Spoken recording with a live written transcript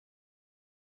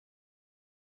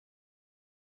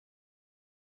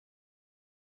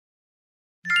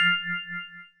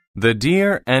The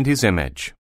Deer and His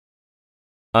Image.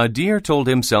 A deer told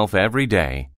himself every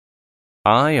day,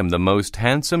 "I am the most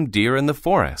handsome deer in the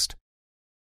forest.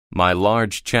 My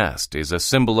large chest is a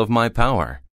symbol of my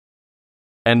power,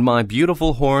 and my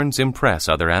beautiful horns impress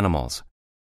other animals."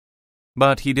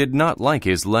 But he did not like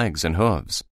his legs and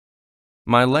hooves.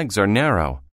 "My legs are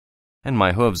narrow, and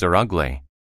my hooves are ugly.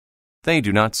 They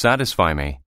do not satisfy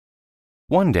me."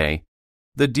 One day,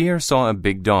 the deer saw a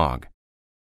big dog.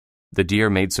 The deer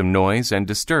made some noise and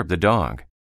disturbed the dog.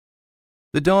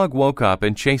 The dog woke up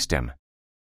and chased him.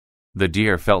 The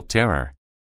deer felt terror.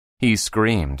 He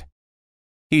screamed.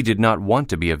 He did not want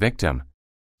to be a victim,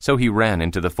 so he ran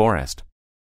into the forest.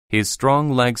 His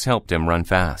strong legs helped him run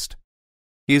fast.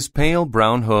 His pale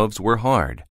brown hooves were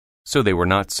hard, so they were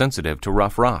not sensitive to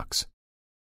rough rocks.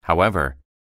 However,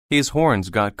 his horns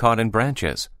got caught in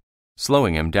branches,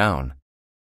 slowing him down.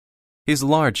 His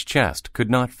large chest could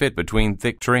not fit between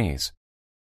thick trees.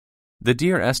 The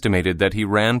deer estimated that he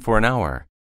ran for an hour.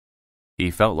 He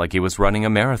felt like he was running a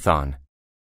marathon.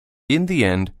 In the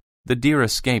end, the deer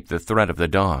escaped the threat of the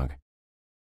dog.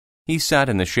 He sat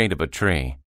in the shade of a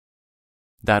tree.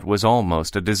 "That was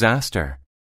almost a disaster.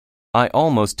 I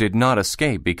almost did not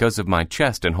escape because of my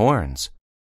chest and horns.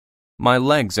 My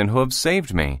legs and hooves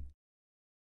saved me."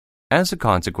 As a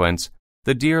consequence,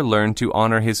 the deer learned to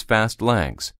honor his fast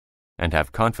legs and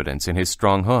have confidence in his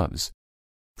strong hooves.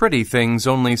 Pretty things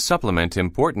only supplement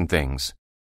important things,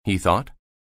 he thought.